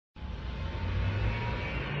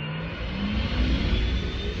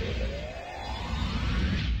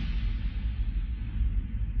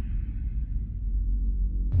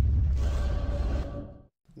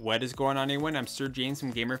What is going on, everyone? I'm Sir James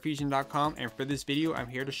from Gamerfuzion.com, and for this video I'm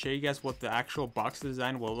here to show you guys what the actual box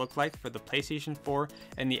design will look like for the PlayStation 4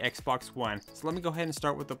 and the Xbox One. So let me go ahead and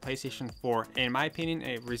start with the PlayStation 4. In my opinion,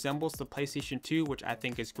 it resembles the PlayStation 2, which I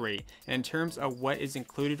think is great. And in terms of what is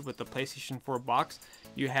included with the PlayStation 4 box,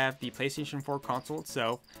 you have the PlayStation 4 console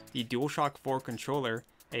itself, the DualShock 4 controller,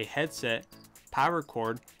 a headset, power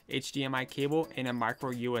cord, HDMI cable, and a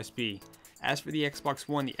micro USB. As for the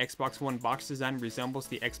Xbox One box design resembles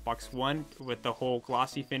the Xbox One with the whole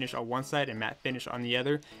glossy finish on one side and matte finish on the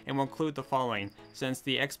other, and will include the following. Since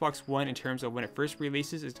the Xbox One, in terms of when it first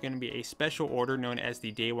releases, is going to be a special order known as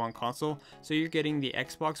the Day 1 console, so you're getting the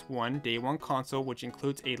Xbox One Day 1 console, which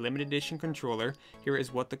includes a limited edition controller. Here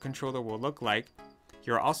is what the controller will look like.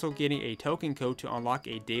 You're also getting a token code to unlock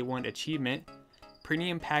a Day 1 achievement,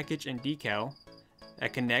 premium package and decal, a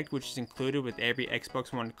Kinect which is included with every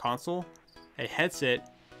Xbox One console, a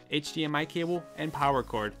headset, HDMI cable, and power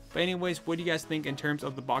cord. But anyways, what do you guys think in terms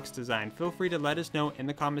of the box design? Feel free to let us know in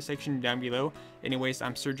the comment section down below. Anyways,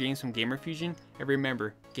 I'm Sir James from Gamerfuzion, and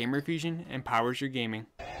remember, Gamerfuzion empowers your gaming.